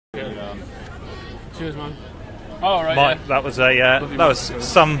Cheers, man. Oh, right. Mike, that was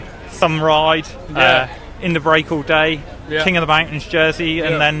some ride. In the break all day. Yeah. King of the Mountains jersey,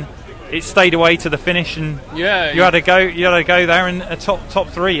 and then it stayed away to the finish, and you had to go there in a top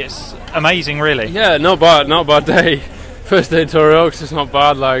three. It's amazing, really. Yeah, not bad day. First day Tour de Yorkshire, it's not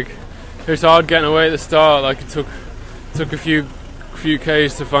bad. Like, it was hard getting away at the start. Like, it took a few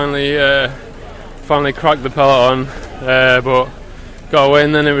k's to finally crack the peloton, but got away,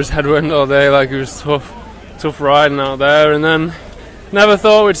 and then it was headwind all day. Like, it was tough riding out there, and then never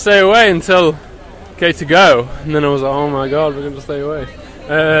thought we'd stay away until okay to go, and then I was like, oh my god, we're going to stay away.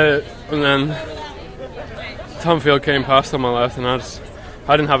 And then Tamfield came past on my left, and I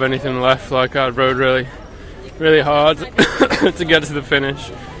didn't have anything left. Like, I rode really hard to get to the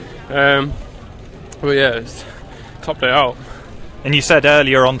finish. But yeah, it's top day out. And you said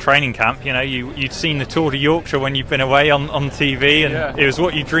earlier on training camp, you know, you'd seen the Tour de Yorkshire when you've been away on TV, and it was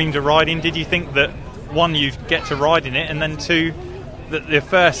what you dreamed of riding. Did you think that, one, you'd get to ride in it, and then two, that the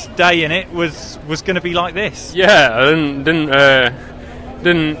first day in it was going to be like this? Yeah, I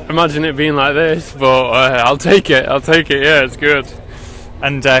didn't imagine it being like this, but I'll take it. Yeah, it's good.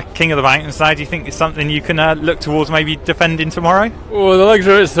 And King of the Mountains now, do you think it's something you can look towards maybe defending tomorrow? Well, the legs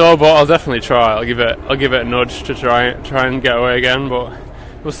are a bit sore, but I'll definitely try. I'll give it a nudge to try and get away again, but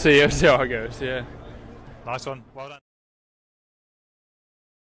we'll see how it goes. Yeah. Nice one. Well done.